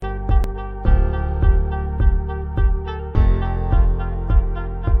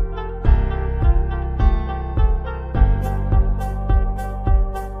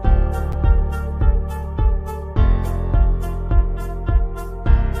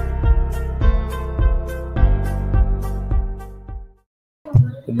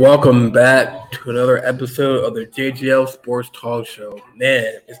Welcome back to another episode of the JGL Sports Talk Show.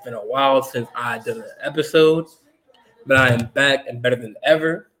 Man, it's been a while since I did an episode, but I am back and better than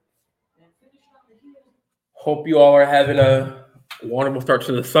ever. Hope you all are having a wonderful start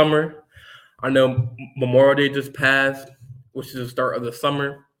to the summer. I know Memorial Day just passed, which is the start of the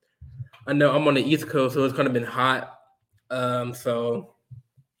summer. I know I'm on the East Coast, so it's kind of been hot. So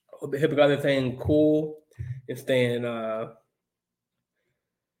hope you guys are staying cool and staying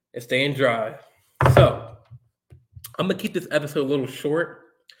dry. So I'm gonna keep this episode a little short.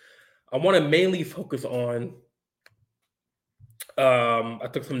 I want to mainly focus on. I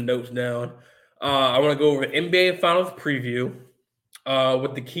took some notes down. I want to go over the NBA Finals preview.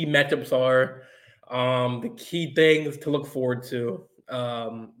 What the key matchups are, the key things to look forward to.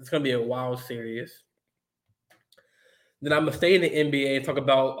 It's gonna be a wild series. Then I'm gonna stay in the NBA and talk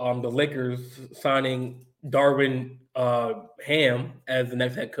about the Lakers signing Darvin Ham as the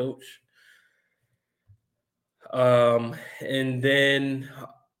next head coach. And then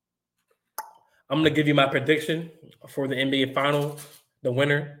I'm going to give you my prediction for the NBA Finals, the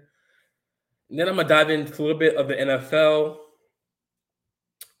winner. And then I'm going to dive into a little bit of the NFL,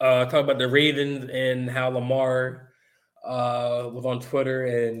 talk about the Ravens and how Lamar was on Twitter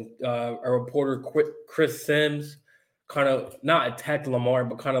and a reporter, Chris Sims, kind of not attacked Lamar,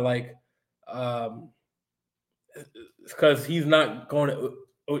 but kind of like because he's not going to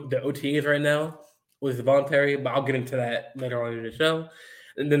the OTAs right now, was voluntary, but I'll get into that later on in the show.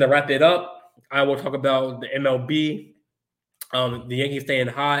 And then to wrap it up, I will talk about the MLB, the Yankees staying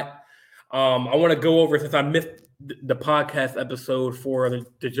hot. I want to go over, since I missed the podcast episode for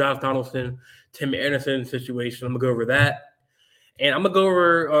the Josh Donaldson, Tim Anderson situation, I'm going to go over that. And I'm going to go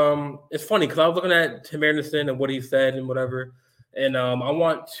over, it's funny because I was looking at Tim Anderson and what he said and whatever. And I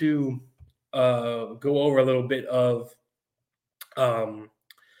want to go over a little bit of the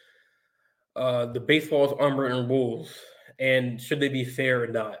baseball's unwritten rules and should they be fair or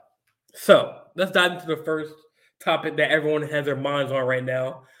not. So let's dive into the first topic that everyone has their minds on right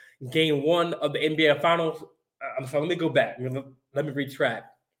now. Game 1 of the NBA Finals. I'm sorry, let me go back. Let me retract.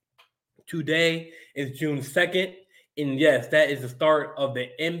 Today is June 2nd. And yes, that is the start of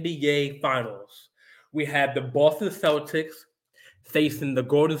the NBA Finals. We have the Boston Celtics facing the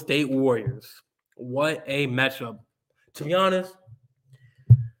Golden State Warriors. What a matchup. To be honest,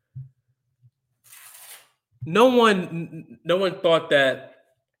 no one thought that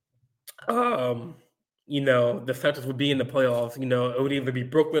the Celtics would be in the playoffs. It would either be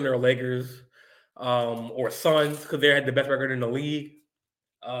Brooklyn or Lakers, or Suns, because they had the best record in the league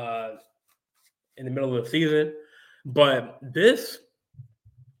in the middle of the season. But this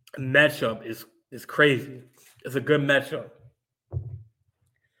matchup is crazy. It's a good matchup.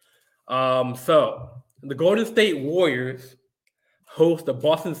 So the Golden State Warriors host the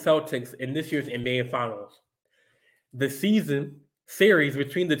Boston Celtics in this year's NBA Finals. The series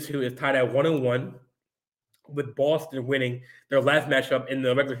between the two is tied at 1-1, with Boston winning their last matchup in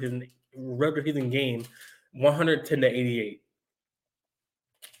the regular season game, 110-88.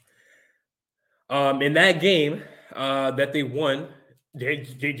 In that game that they won,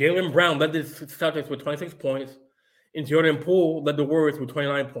 Jaylen Brown led the Celtics with 26 points, and Jordan Poole led the Warriors with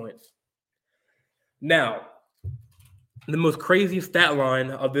 29 points. Now, the most crazy stat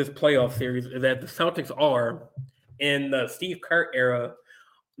line of this playoff series is that the Celtics are, in the Steve Kerr era,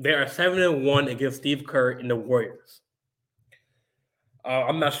 they are 7-1 against Steve Kerr and the Warriors.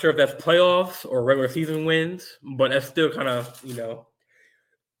 I'm not sure if that's playoffs or regular season wins, but that's still kind of,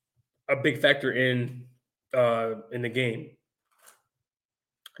 a big factor in the game.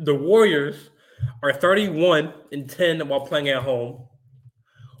 The Warriors are 31-10 while playing at home,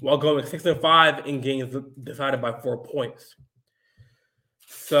 while going 6-5 in games decided by 4 points.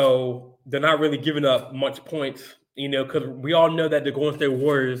 So they're not really giving up much points, because we all know that the Golden State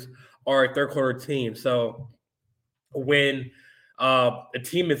Warriors are a third-quarter team. So when a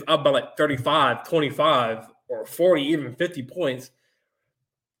team is up by like 35, 25, or 40, even 50 points,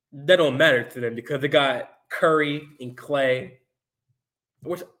 that don't matter to them because they got Curry and Clay,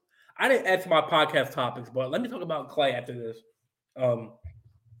 which I didn't add to my podcast topics, but let me talk about Clay after this.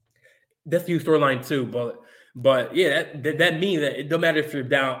 That's the storyline too, but yeah, that means that it don't matter if you're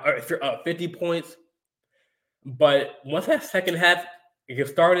down or if you're up 50 points. But once that second half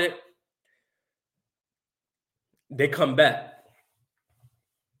gets started, they come back.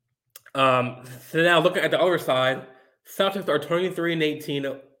 So now looking at the other side, Celtics are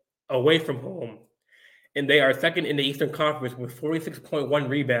 23-18 away from home, and they are second in the Eastern Conference with 46.1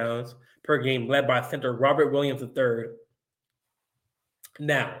 rebounds per game, led by center Robert Williams III.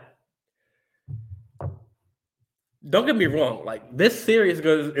 Now, don't get me wrong. Like this series is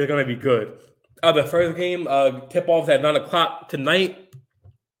going to be good. The first game, tip offs at 9 o'clock tonight.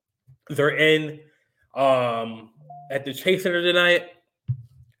 They're in at the Chase Center tonight.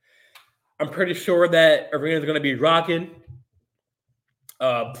 I'm pretty sure that arena is going to be rocking.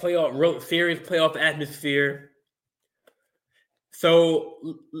 Real serious playoff atmosphere.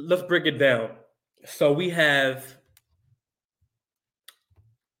 So let's break it down. So we have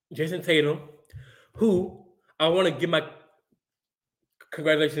Jason Tatum, who I want to give my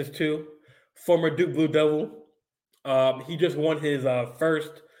congratulations to, former Duke Blue Devil. He just won his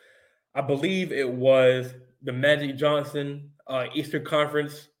first, I believe it was the Magic Johnson Eastern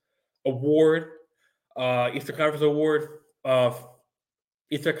Conference Award, Eastern Conference Award,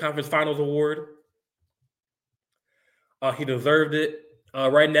 Eastern Conference Finals Award. He deserved it.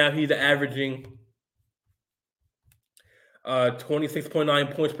 Right now, he's averaging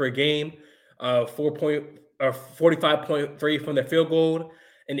 26.9 points per game, 45.3 from the field goal,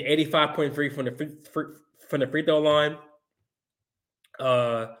 and 85.3 from the free throw line.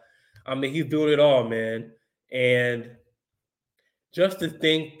 I mean, he's doing it all, man. And just to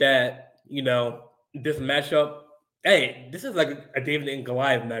think that, this matchup, hey, this is like a David and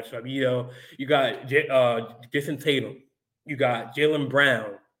Goliath matchup. You got Jason Tatum, you got Jaylen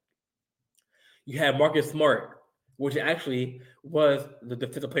Brown, you have Marcus Smart, which actually was the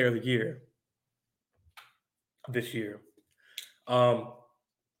Defensive Player of the Year this year. So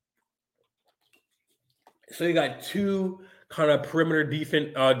you got two kind of perimeter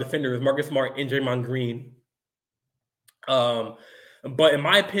defenders, Marcus Smart and Draymond Green. But in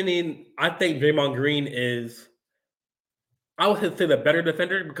my opinion, I think Draymond Green is, I would say, the better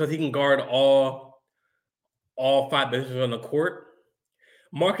defender because he can guard all 5 positions on the court.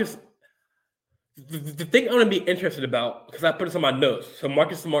 Marcus, the thing I'm going to be interested about, because I put this on my notes, so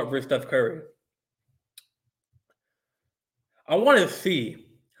Marcus Smart versus Steph Curry. I want to see,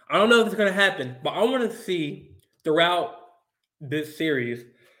 I don't know if it's going to happen, but I want to see throughout this series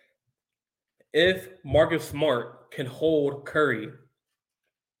if Marcus Smart can hold Curry.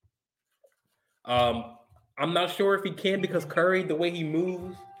 I'm not sure if he can because Curry, the way he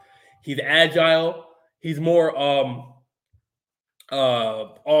moves, he's agile. He's more off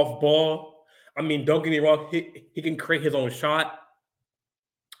ball. I mean, don't get me wrong, he can create his own shot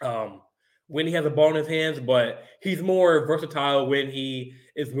when he has a ball in his hands, but he's more versatile when he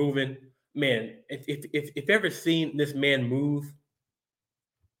is moving. Man, if you've ever seen this man move,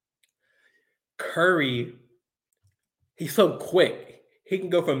 Curry, he's so quick. He can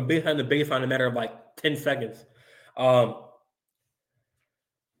go from behind the baseline in a matter of like 10 seconds.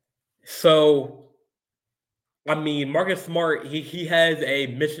 So, I mean, Marcus Smart, he has a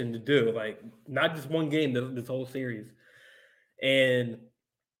mission to do, like not just one game, this whole series. And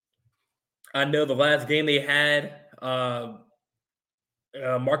I know the last game they had,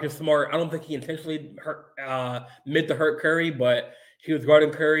 Marcus Smart, I don't think he intentionally meant to hurt Curry, but he was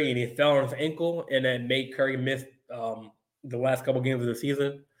guarding Curry and he fell on his ankle, and that made Curry miss the last couple games of the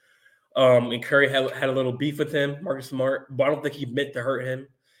season. And Curry had a little beef with him, Marcus Smart, but I don't think he meant to hurt him.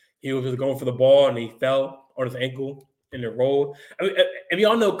 He was just going for the ball and he fell on his ankle and it rolled. I mean, and we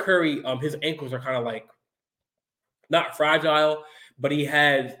all know Curry, his ankles are kind of like not fragile, but he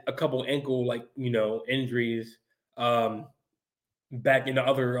had a couple ankle injuries back in the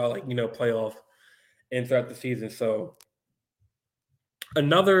other playoff and throughout the season. So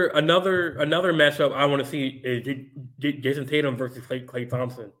another matchup I want to see is Jason Tatum versus Klay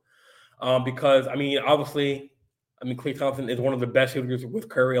Thompson. Because I mean, obviously, Klay Thompson is one of the best shooters with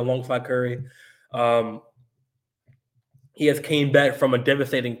Curry, alongside Curry. He has came back from two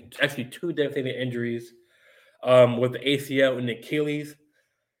devastating injuries with the ACL and the Achilles.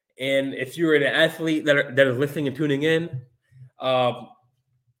 And if you're an athlete that is listening and tuning in,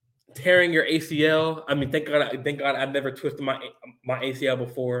 tearing your ACL, I mean, thank God I've never twisted my ACL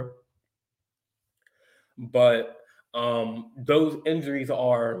before. But those injuries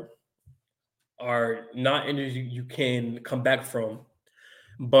are not injuries you can come back from.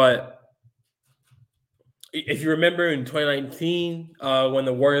 But if you remember in 2019, when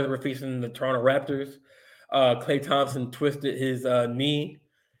the Warriors were facing the Toronto Raptors, Klay Thompson twisted his knee,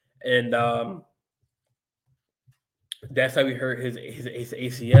 and that's how he hurt his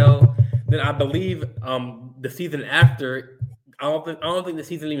ACL. Then I believe the season after, I don't think the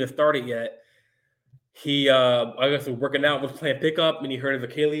season even started yet. He, I guess, was working out, was playing pickup, and he hurt his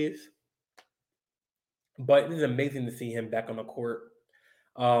Achilles. But it is amazing to see him back on the court.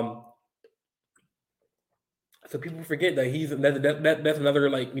 So people forget that that's another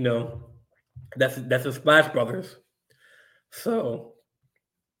that's the Splash Brothers. So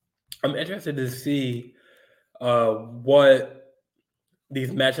I'm interested to see what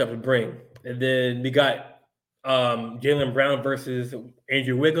these matchups bring. And then we got Jaylen Brown versus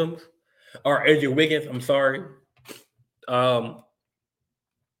Andrew Wiggins, or Andrew Wiggins. I'm sorry. Um,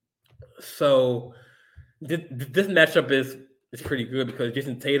 so this matchup is pretty good because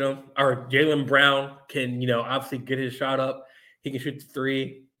Jason Tatum or Jaylen Brown can obviously get his shot up. He can shoot the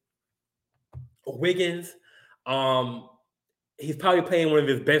three. Wiggins, um, he's probably playing one of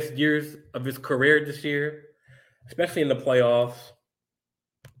his best years of his career this year, especially in the playoffs.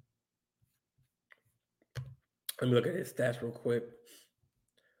 Let me look at his stats real quick.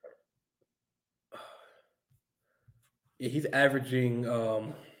 Yeah, he's averaging. Let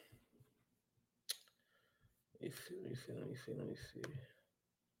me see.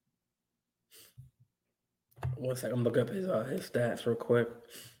 One second, I'm looking up his stats real quick.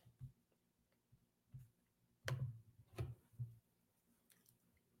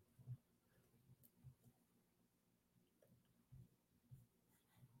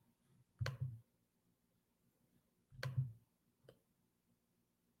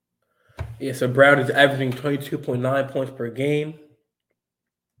 Yeah, so Brown is averaging 22.9 points per game.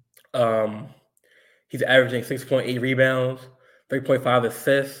 He's averaging 6.8 rebounds, 3.5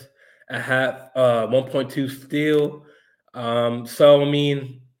 assists, a half, 1.2 steal. So I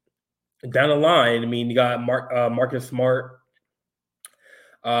mean, down the line, I mean, you got Marcus Smart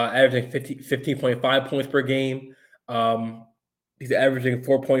averaging 15.5 points per game. He's averaging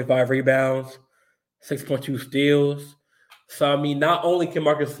 4.5 rebounds, 6.2 steals. So I mean, not only can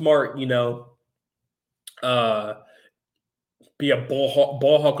Marcus Smart, uh, be a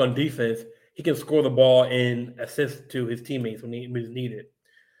ball hawk on defense, he can score the ball and assist to his teammates when he's needed.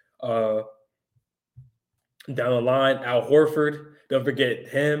 Uh, Down the line, Al Horford, don't forget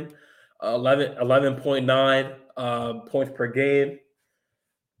him, 11.9 points per game,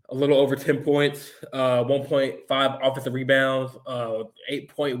 a little over 10 points, 1.5 offensive rebounds,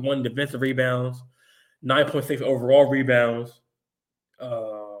 8.1 defensive rebounds, 9.6 overall rebounds.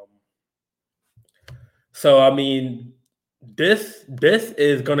 So I mean, this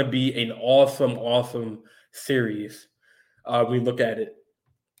is going to be an awesome series. We look at it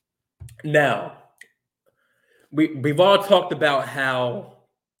now. We've all talked about how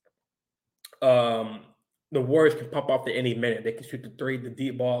the Warriors can pop off at any minute. They can shoot the three, the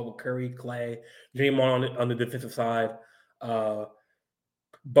deep ball with Curry, Clay, Draymond on the defensive side. But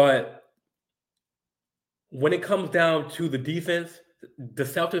when it comes down to the defense, the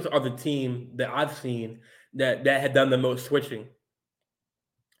Celtics are the team that I've seen that had done the most switching.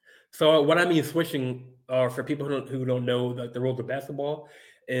 So what I mean switching, for people who don't know the rules of basketball,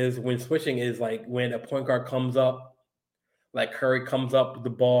 is when switching is like when a point guard comes up, like Curry comes up with the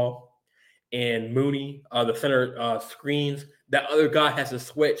ball, and Mooney, the center, screens. That other guy has to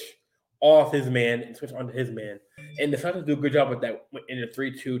switch off his man and switch onto his man. And the Celtics do a good job with that in the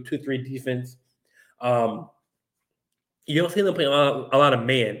 3-2-2-3 defense. You don't see them play a lot of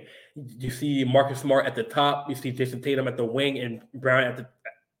man. You see Marcus Smart at the top. You see Jason Tatum at the wing and Brown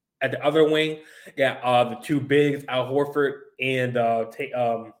at the other wing. Yeah, the two bigs, Al Horford and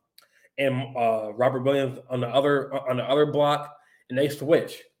Robert Williams on the other block, and they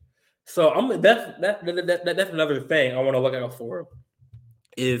switch. So that's another thing I want to look out for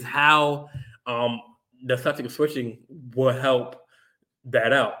is how the Celtics switching will help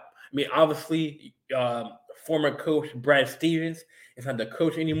that out. I mean, obviously, former coach Brad Stevens is not the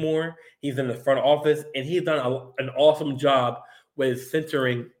coach anymore. He's in the front office, and he's done an awesome job with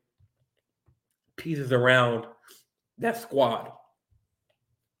centering pieces around that squad.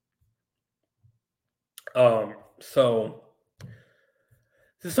 So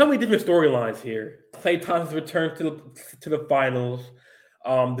there's so many different storylines here. Klay Thompson's return to the finals,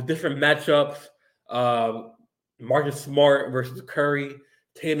 the different matchups, uh, Marcus Smart versus Curry,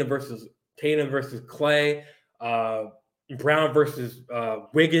 Tatum versus Clay, Brown versus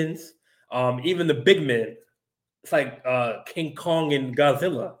Wiggins, even the big men. It's like King Kong and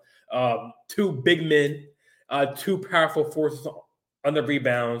Godzilla. Two big men, two powerful forces on the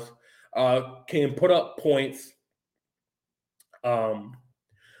rebounds, can put up points.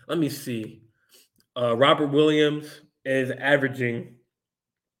 Let me see. Robert Williams is averaging,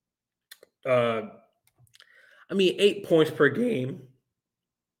 8 points per game.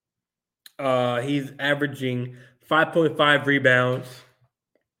 He's averaging 5.5 rebounds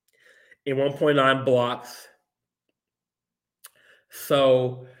and 1.9 blocks.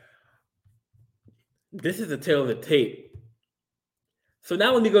 So this is the tail of the tape. So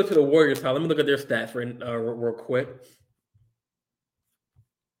now let me go to the Warriors side. Let me look at their stats real quick.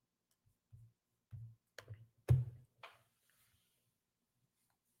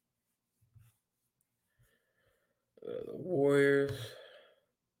 Warriors.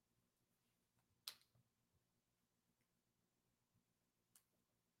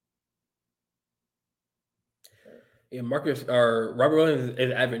 Yeah, Robert Williams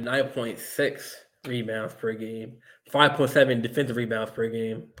is averaging 9.6 rebounds per game, 5.7 defensive rebounds per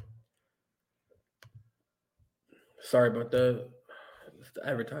game. Sorry about that. It's the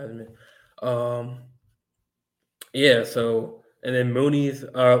advertisement. Yeah, so and then Looney's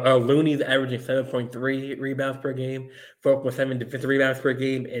averaging 7.3 rebounds per game, 4.7 defensive rebounds per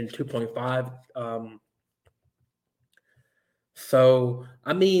game, and 2.5. So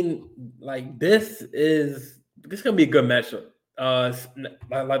I mean, like this gonna be a good matchup.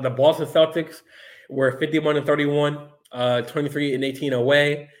 Like the Boston Celtics were 51-31, 23-18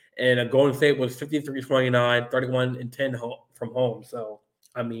 away, and Golden State was 53-29, 31-10 from home. So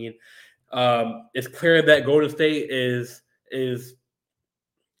I mean, it's clear that Golden State is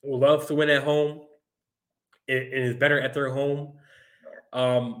loves to win at home. It is better at their home.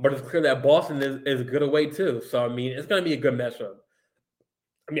 But it's clear that Boston is good away too. So I mean, it's going to be a good matchup.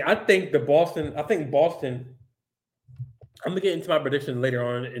 I mean, I think Boston. I'm gonna get into my prediction later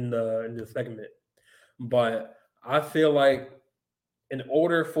on in the segment, but I feel like in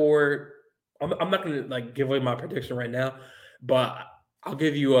order for, I'm not gonna like give away my prediction right now, but I'll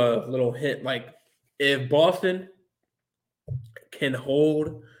give you a little hint. Like if Boston can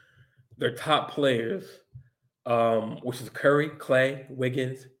hold their top players, which is Curry, Clay,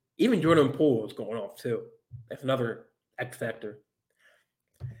 Wiggins, even Jordan Poole is going off too. That's another X factor.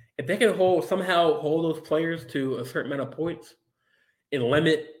 If they can somehow hold those players to a certain amount of points and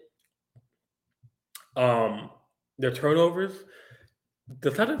limit their turnovers,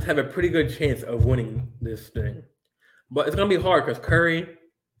 the Celtics have a pretty good chance of winning this thing. But it's gonna be hard because Curry,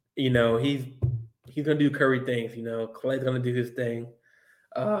 he's gonna do Curry things. Clay's gonna do his thing,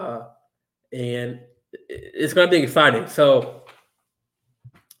 and it's gonna be exciting. So,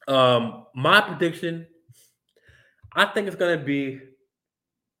 my prediction, I think it's gonna be.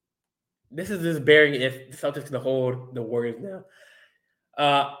 This is just bearing if the Celtics can hold the Warriors now.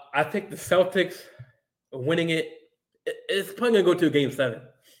 I think the Celtics winning it's probably gonna go to a game 7.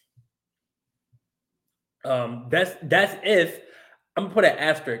 That's if I'm gonna put an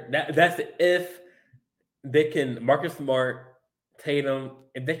asterisk. That's if they can Marcus Smart, Tatum,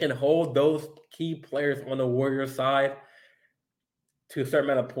 if they can hold those key players on the Warriors side to a certain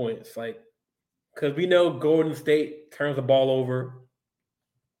amount of points, like because we know Golden State turns the ball over.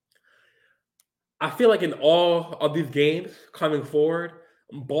 I feel like in all of these games coming forward,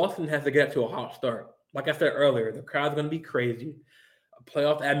 Boston has to get to a hot start. Like I said earlier, the crowd's going to be crazy.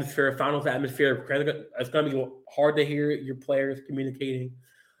 Playoff atmosphere, finals atmosphere. It's going to be hard to hear your players communicating.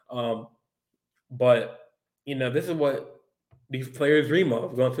 But, this is what these players dream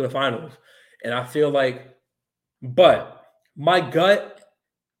of, going to the finals. And I feel like, but my gut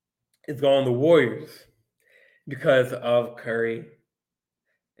is going the Warriors because of Curry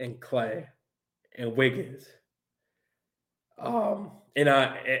and Clay and Wiggins. And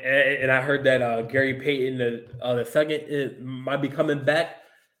I heard that Gary Payton, the second, might be coming back.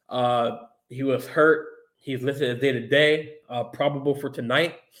 He was hurt. He's listed as day to day, probable for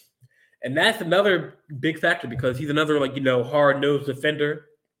tonight, and that's another big factor because he's another hard nosed defender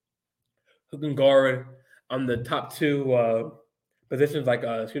who can guard on the top two positions like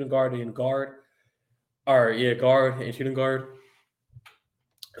shooting guard and guard, guard and shooting guard.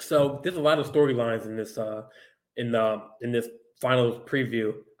 So there's a lot of storylines in this in this finals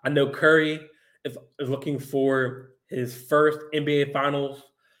preview. I know Curry is looking for his first NBA Finals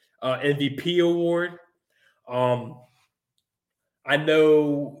MVP award. I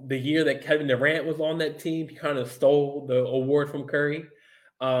know the year that Kevin Durant was on that team, he kind of stole the award from Curry.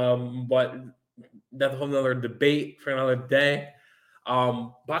 But that's a whole nother debate for another day.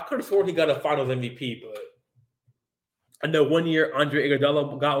 But I could have sworn he got a Finals MVP, but I know one year Andre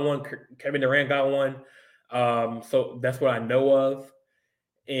Iguodala got one, Kevin Durant got one. So that's what I know of.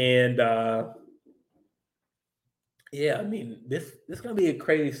 And yeah, I mean, this is gonna be a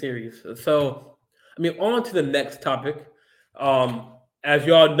crazy series. So I mean, on to the next topic. As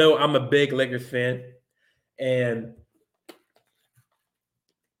y'all know, I'm a big Lakers fan, and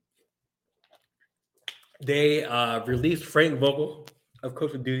they released Frank Vogel of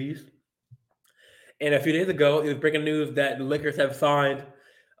coaching duties. And a few days ago, it was breaking news that the Lakers have signed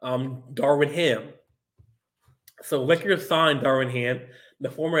Darvin Ham. So Lakers signed Darvin Ham, the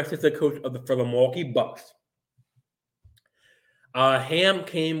former assistant coach for the Milwaukee Bucks. Ham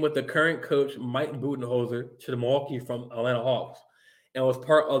came with the current coach Mike Budenholzer to the Milwaukee from Atlanta Hawks, and was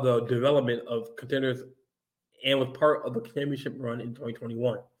part of the development of contenders, and was part of the championship run in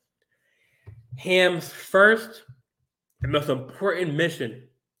 2021. Ham's first the most important mission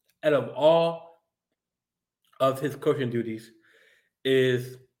out of all of his coaching duties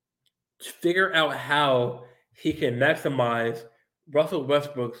is to figure out how he can maximize Russell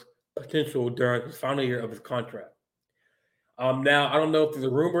Westbrook's potential during his final year of his contract. Now I don't know if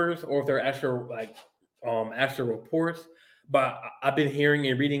there's rumors or if there are actual reports, but I've been hearing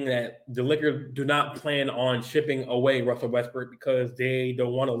and reading that the Lakers do not plan on shipping away Russell Westbrook because they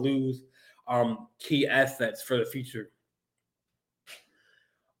don't want to lose key assets for the future.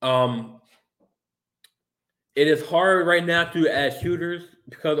 It is hard right now to add shooters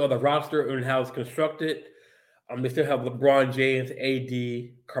because of the roster and how it's constructed. They still have LeBron James,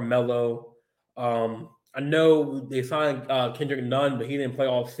 AD, Carmelo. I know they signed Kendrick Nunn, but he didn't play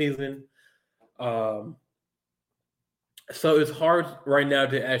all season. So it's hard right now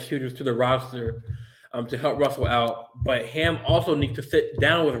to add shooters to the roster to help Russell out. But Ham also needs to sit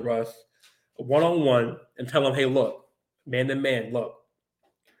down with Russ one-on-one and tell him, hey, look, man to man, look,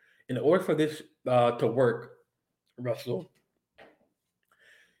 in order for this to work, Russell,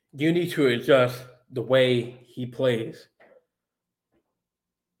 you need to adjust the way he plays.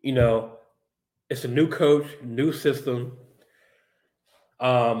 You know, it's a new coach, new system.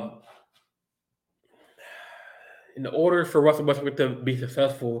 In order for Russell Westbrook to be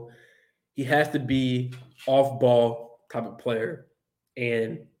successful, he has to be off-ball type of player.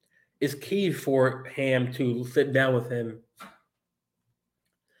 And it's key for Ham to sit down with him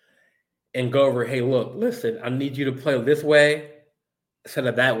and go over, hey, look, listen, I need you to play this way instead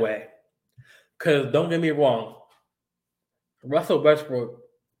of that way. Because don't get me wrong, Russell Westbrook,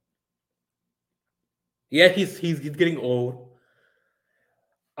 yeah, he's getting old.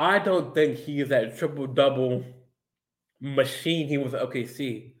 I don't think he is that triple-double machine he was at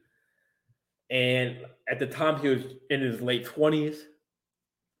OKC. And at the time, he was in his late 20s,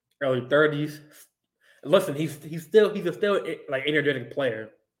 early 30s. Listen, he's still like energetic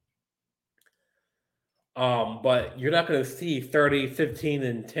player. But you're not going to see 30, 15,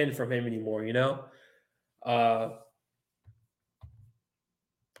 and 10 from him anymore, you know?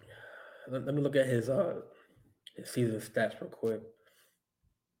 Let me look at his season stats real quick.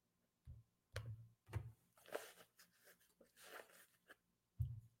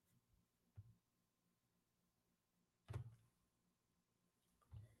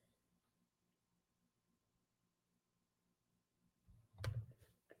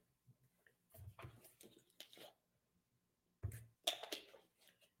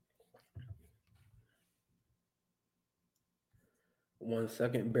 One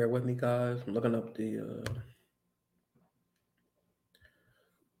second, bear with me, guys. I'm looking up the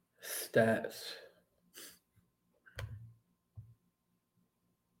stats.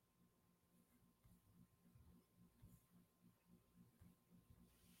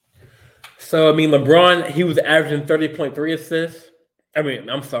 So, I mean, LeBron, he was averaging 30.3 assists. I mean,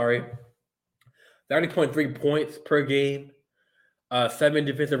 I'm sorry, 30.3 points per game, 7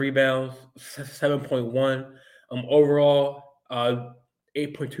 defensive rebounds, 7.1. Overall,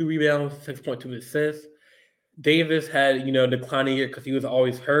 8.2 rebounds, 6.2 assists. Davis had, declining year because he was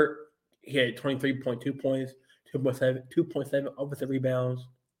always hurt. He had 23.2 points, 2.7 offensive rebounds,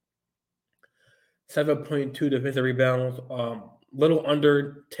 7.2 defensive rebounds, little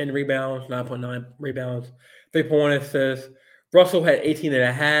under 10 rebounds, 9.9 rebounds, 3.1 assists. Russell had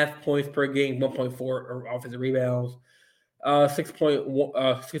 18.5 points per game, 1.4 offensive rebounds,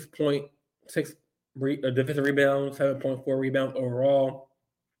 6.6 defensive rebounds, 7.4 rebounds overall,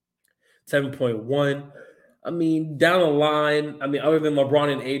 7.1. I mean, down the line, other than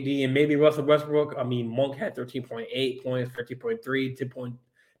LeBron and AD and maybe Russell Westbrook, Monk had 13.8 points, 13.3,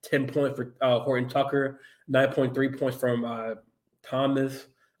 10 points for Horton Tucker, 9.3 points from Thomas,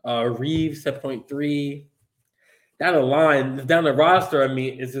 Reeves, 7.3. Down the line, down the roster,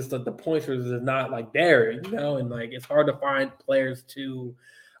 it's just that the points are just not like there, and like it's hard to find players to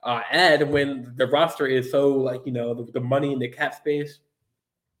add when the roster is so like the money in the cap space.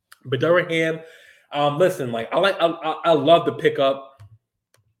 But Durham, listen, like I love the pickup.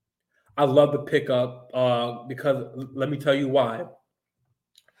 I love the pickup because let me tell you why.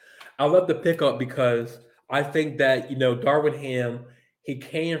 I love the pickup because I think that Darvin Ham, he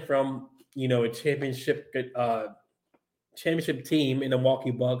came from a championship team in the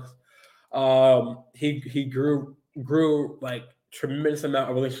Milwaukee Bucks. He grew like tremendous amount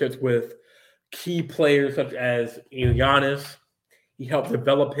of relationships with key players such as Giannis. He helped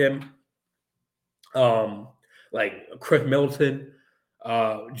develop him. Like Chris Middleton,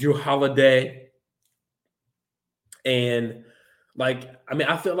 Drew Holiday, and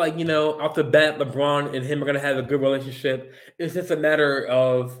I feel like off the bat, LeBron and him are gonna have a good relationship. It's just a matter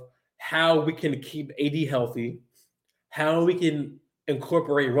of how we can keep AD healthy, how we can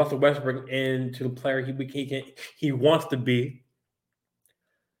incorporate Russell Westbrook into the player he wants to be.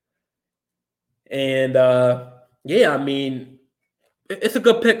 And yeah, I mean, it's a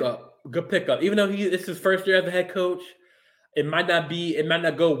good pickup. Good pickup. Even though it's his first year as a head coach, it might not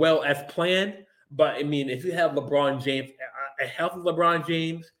go well as planned. But I mean, if you have LeBron James, a healthy LeBron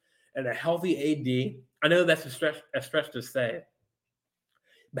James, and a healthy AD, I know that's a stretch to say,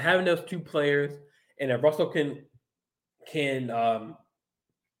 but having those two players, and if Russell can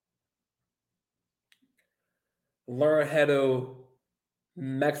learn how to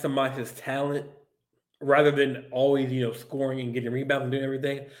maximize his talent rather than always scoring and getting rebounds and doing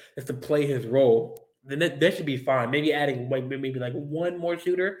everything, is to play his role. Then that should be fine. Maybe adding maybe like one more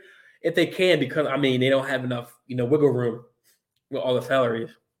shooter if they can, because I mean they don't have enough wiggle room with all the salaries.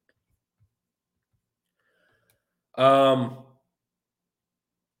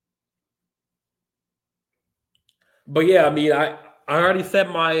 But yeah, I mean I already said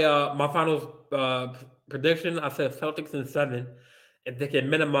my finals prediction. I said Celtics in 7 if they can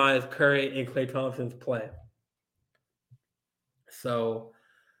minimize Curry and Klay Thompson's play. So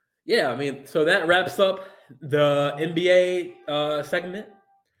yeah, I mean, so that wraps up the NBA segment.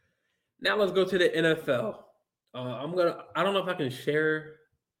 Now let's go to the NFL. I don't know if I can share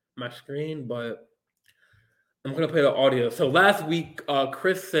my screen, but I'm gonna play the audio. So last week,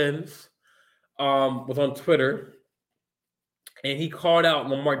 Chris Sims was on Twitter, and he called out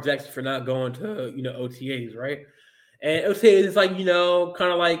Lamar Jackson for not going to OTAs, right? And OTAs is like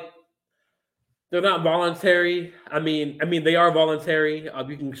kind of like they're not voluntary. I mean they are voluntary.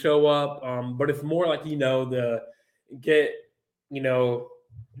 You can show up, but it's more like the get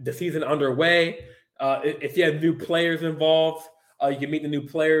the season underway. If you have new players involved, you can meet the new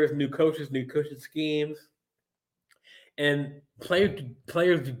players, new coaching schemes, and players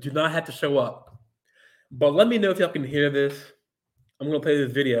do not have to show up. But let me know if y'all can hear this. I'm gonna play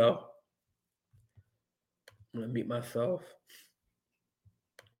this video. I'm gonna mute myself.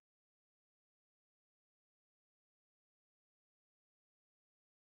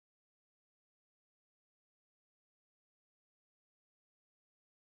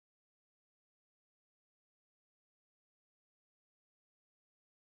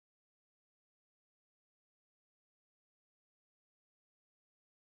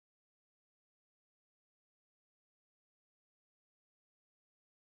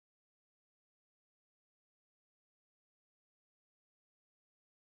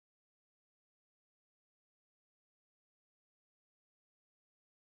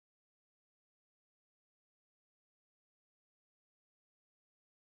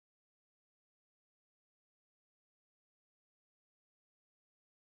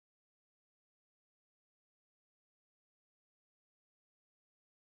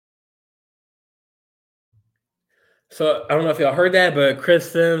 So I don't know if y'all heard that, but Chris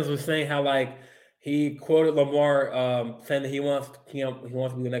Sims was saying how like he quoted Lamar saying that he wants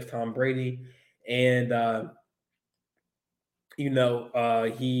to be the next Tom Brady, and he's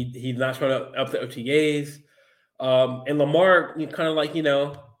not showing up to OTAs. And Lamar kind of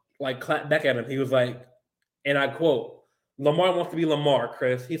like clapped back at him. He was like, and I quote, "Lamar wants to be Lamar,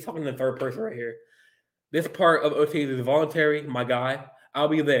 Chris." He's talking in the third person right here. "This part of OTAs is voluntary, my guy. I'll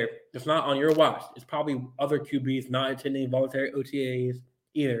be there. It's not on your watch. It's probably other QBs not attending voluntary OTAs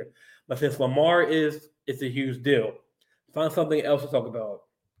either. But since Lamar is, it's a huge deal. Find something else to talk about."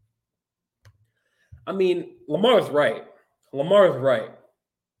 I mean, Lamar's right. Lamar's right.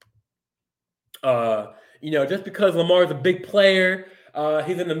 Just because Lamar's a big player,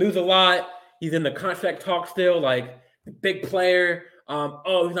 he's in the news a lot. He's in the contract talk still, like the big player.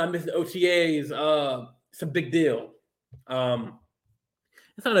 He's not missing OTAs. It's a big deal.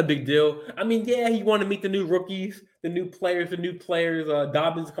 It's not a big deal. I mean, yeah, he want to meet the new rookies, the new players.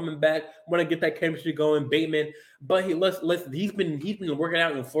 Dobbins coming back, want to get that chemistry going. Bateman, but listen. He's been working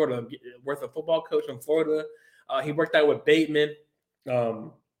out in Florida. Worth a football coach in Florida. He worked out with Bateman.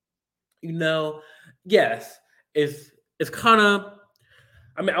 Yes, it's kind of.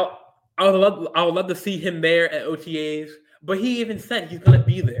 I mean, I would love to see him there at OTAs, but he even said he's going to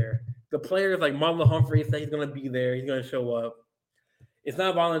be there. The players like Marlon Humphrey said he's going to be there. He's going to show up. It's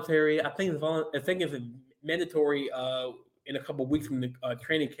not voluntary. I think it's mandatory in a couple of weeks when the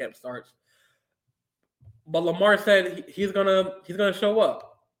training camp starts. But Lamar said he's gonna show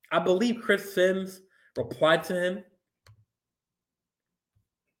up. I believe Chris Sims replied to him.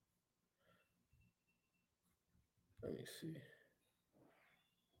 Let me see.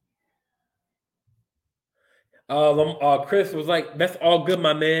 Chris was like, "That's all good,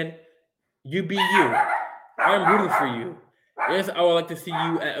 my man. You be you. I'm rooting for you. Yes, I would like to see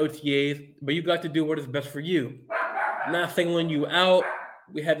you at OTAs, but you got to do what is best for you." not singling you out.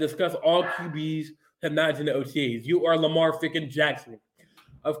 We have discussed all QBs have not in the OTAs. You are Lamar freaking Jackson.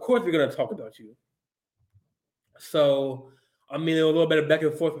 Of course, we're gonna talk about you. So, I mean, a little bit of back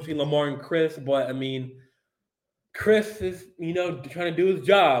and forth between Lamar and Chris, but I mean, Chris is, trying to do his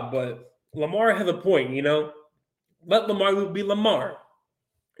job, but Lamar has a point, Let Lamar be Lamar.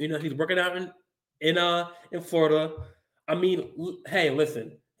 He's working out in Florida. I mean, hey,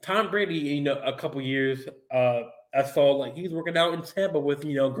 listen, Tom Brady, a couple years, I saw like he's working out in Tampa with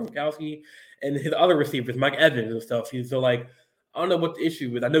Gronkowski and his other receivers, Mike Evans and stuff. So like, I don't know what the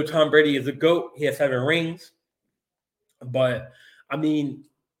issue is. I know Tom Brady is a GOAT. He has 7 rings, but I mean,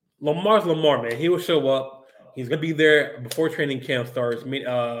 Lamar's Lamar, man. He will show up. He's gonna be there before training camp starts.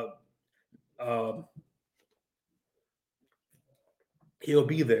 He'll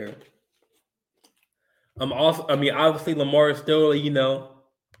be there. Obviously Lamar is still, in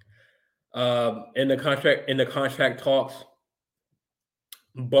the contract talks,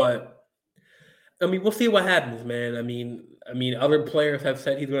 but I mean, we'll see what happens, man. I mean, other players have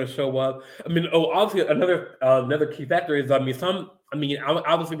said he's going to show up. I mean, obviously another key factor is,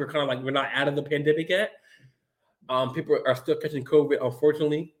 obviously we're kind of like we're not out of the pandemic yet. People are still catching COVID,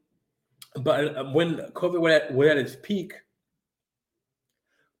 unfortunately, but when COVID was at its peak,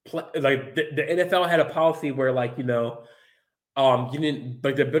 like the NFL had a policy where you didn't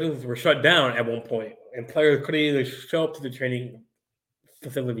the buildings were shut down at one point, and players couldn't even show up to the training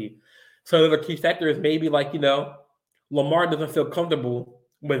facility. So the key factor is maybe Lamar doesn't feel comfortable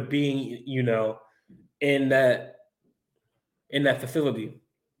with being in that facility.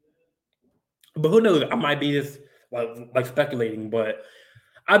 But who knows? I might be just like speculating, but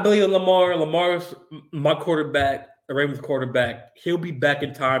I believe Lamar. Lamar's my quarterback, the Ravens quarterback. He'll be back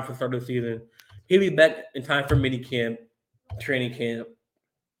in time for start of the season. He'll be back in time for mini camp, training camp.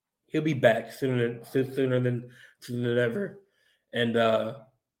 He'll be back sooner than ever. And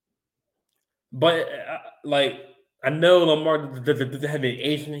but I know Lamar doesn't have an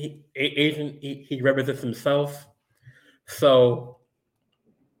agent. He represents himself, so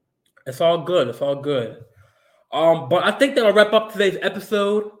it's all good. It's all good. But I think that'll wrap up today's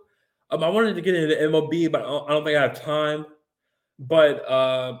episode. I wanted to get into MLB, but I don't think I have time. But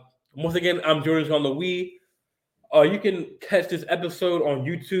once again, I'm Jordan on the Wii. You can catch this episode on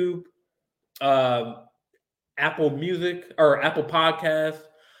YouTube, Apple Music or Apple Podcasts.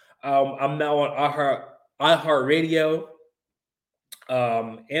 I'm now on iHeartRadio,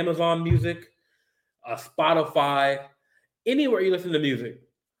 Amazon Music, Spotify, anywhere you listen to music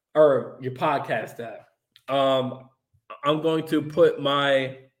or your podcast app. I'm going to put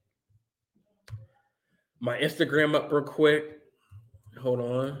my Instagram up real quick. Hold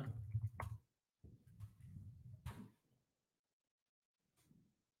on.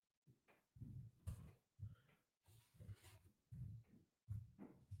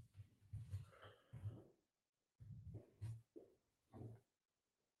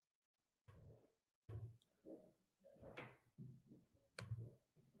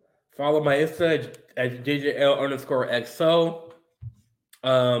 Follow my Insta at JJL_XO.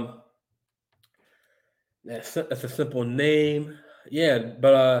 That's a simple name. Yeah,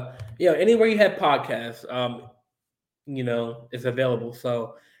 but anywhere you have podcasts, it's available.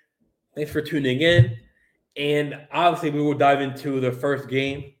 So thanks for tuning in. And obviously we will dive into the first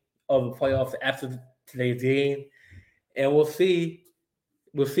game of the playoffs after today's game. And we'll see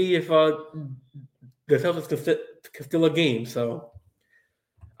if the Celtics can steal a game. So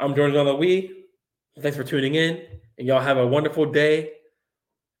I'm Jordan on the Wii. Thanks for tuning in. And y'all have a wonderful day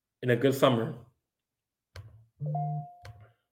and a good summer.